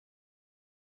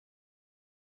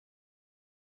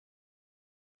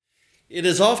It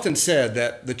is often said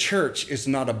that the church is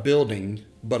not a building,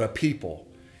 but a people.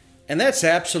 And that's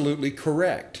absolutely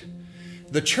correct.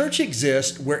 The church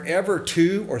exists wherever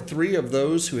two or three of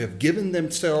those who have given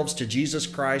themselves to Jesus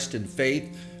Christ in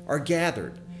faith are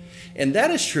gathered. And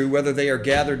that is true whether they are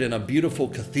gathered in a beautiful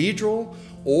cathedral,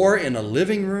 or in a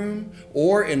living room,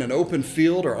 or in an open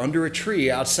field, or under a tree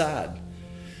outside.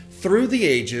 Through the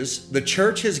ages, the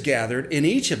church has gathered in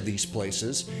each of these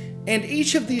places, and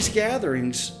each of these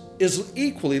gatherings is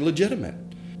equally legitimate.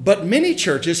 But many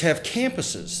churches have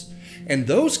campuses, and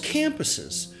those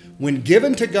campuses, when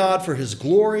given to God for His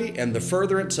glory and the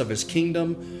furtherance of His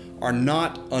kingdom, are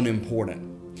not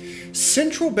unimportant.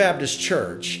 Central Baptist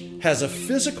Church has a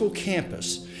physical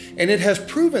campus, and it has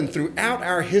proven throughout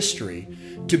our history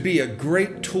to be a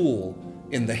great tool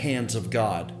in the hands of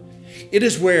God. It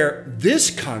is where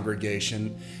this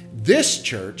congregation, this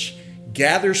church,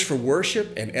 gathers for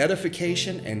worship and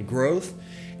edification and growth,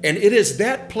 and it is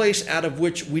that place out of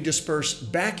which we disperse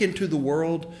back into the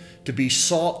world to be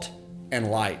salt and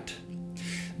light.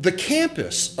 The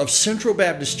campus of Central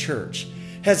Baptist Church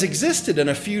has existed in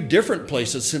a few different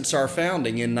places since our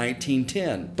founding in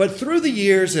 1910. But through the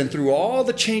years and through all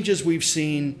the changes we've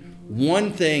seen,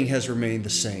 one thing has remained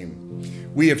the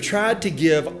same. We have tried to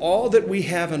give all that we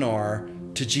have and are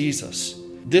to Jesus.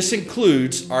 This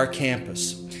includes our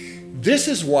campus. This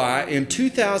is why in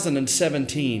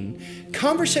 2017,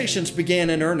 conversations began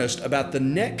in earnest about the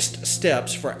next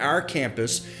steps for our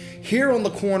campus here on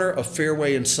the corner of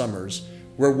Fairway and Summers,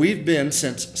 where we've been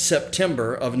since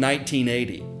September of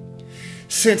 1980.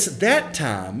 Since that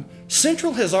time,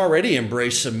 Central has already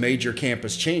embraced some major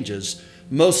campus changes,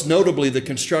 most notably the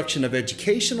construction of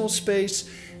educational space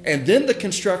and then the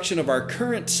construction of our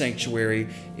current sanctuary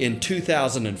in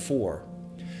 2004.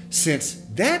 Since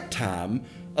that time,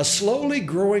 a slowly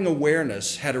growing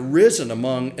awareness had arisen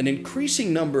among an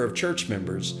increasing number of church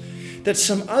members that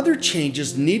some other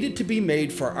changes needed to be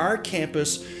made for our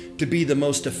campus to be the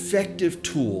most effective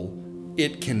tool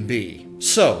it can be.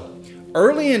 So,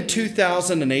 early in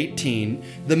 2018,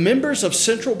 the members of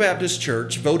Central Baptist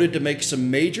Church voted to make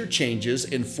some major changes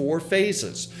in 4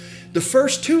 phases. The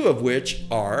first 2 of which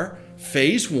are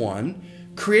Phase 1,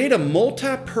 create a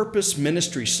multi-purpose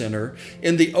ministry center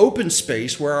in the open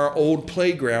space where our old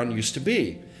playground used to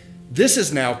be. This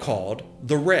is now called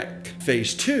the Rec.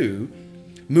 Phase 2,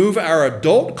 move our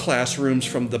adult classrooms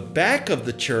from the back of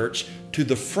the church to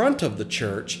the front of the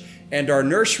church, and our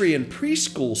nursery and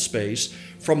preschool space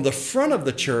from the front of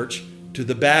the church to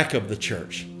the back of the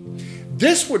church.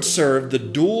 This would serve the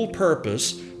dual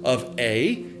purpose of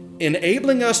A,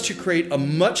 enabling us to create a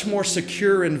much more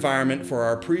secure environment for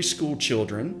our preschool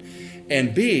children,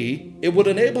 and B, it would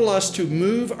enable us to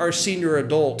move our senior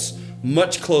adults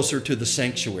much closer to the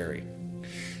sanctuary.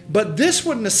 But this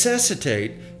would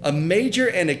necessitate a major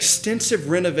and extensive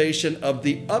renovation of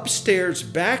the upstairs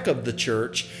back of the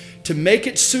church to make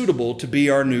it suitable to be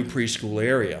our new preschool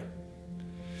area.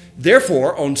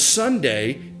 Therefore, on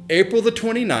Sunday, April the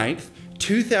 29th,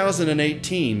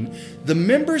 2018, the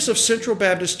members of Central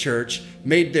Baptist Church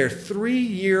made their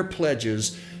 3-year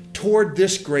pledges toward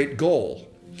this great goal.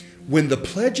 When the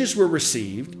pledges were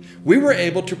received, we were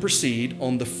able to proceed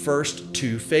on the first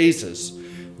 2 phases,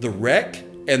 the Rec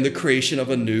and the creation of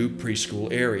a new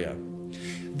preschool area.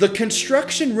 The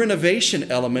construction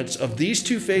renovation elements of these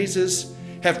 2 phases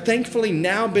have thankfully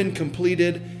now been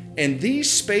completed, and these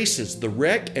spaces, the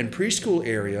Rec and preschool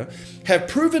area, have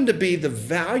proven to be the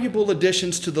valuable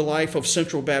additions to the life of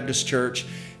Central Baptist Church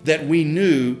that we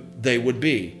knew they would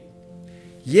be.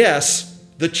 Yes,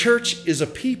 the church is a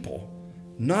people,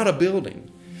 not a building.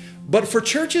 But for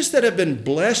churches that have been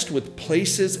blessed with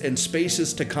places and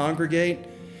spaces to congregate,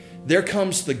 there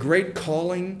comes the great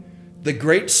calling, the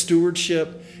great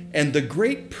stewardship, and the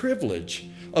great privilege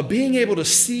of being able to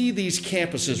see these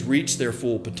campuses reach their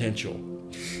full potential.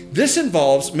 This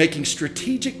involves making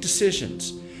strategic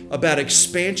decisions about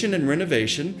expansion and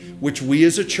renovation, which we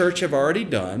as a church have already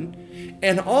done,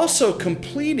 and also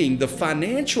completing the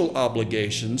financial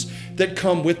obligations that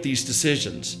come with these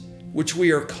decisions, which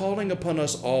we are calling upon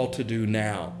us all to do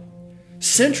now.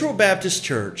 Central Baptist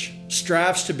Church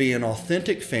strives to be an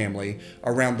authentic family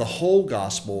around the whole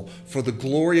gospel for the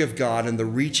glory of God and the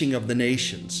reaching of the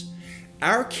nations.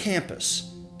 Our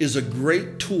campus is a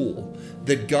great tool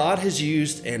that God has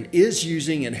used and is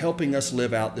using in helping us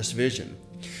live out this vision.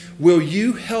 Will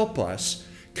you help us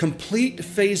complete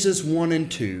phases 1 and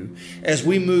 2 as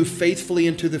we move faithfully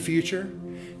into the future?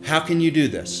 How can you do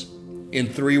this? In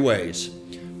 3 ways.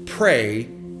 Pray,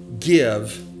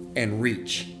 give, and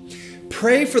reach.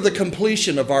 Pray for the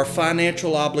completion of our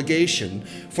financial obligation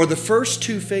for the first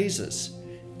 2 phases.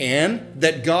 and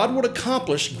that God would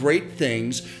accomplish great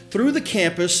things through the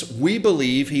campus we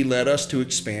believe He led us to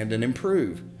expand and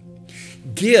improve.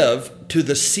 Give to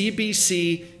the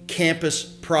CBC Campus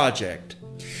Project.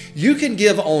 You can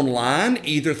give online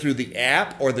either through the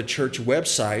app or the church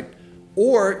website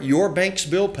or your bank's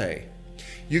bill pay.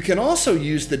 You can also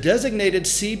use the designated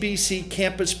CBC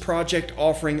Campus Project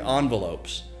offering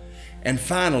envelopes. And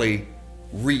finally,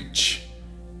 reach.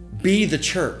 Be the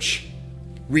church.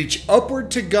 Reach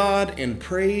upward to God in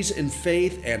praise and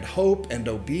faith and hope and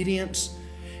obedience,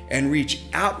 and reach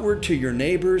outward to your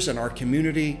neighbors and our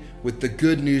community with the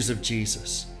good news of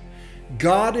Jesus.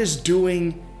 God is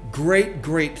doing great,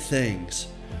 great things.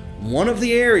 One of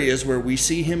the areas where we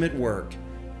see Him at work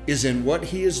is in what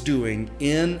He is doing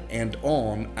in and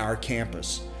on our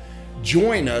campus.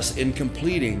 Join us in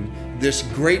completing this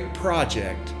great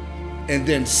project and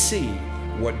then see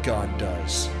what God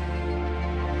does.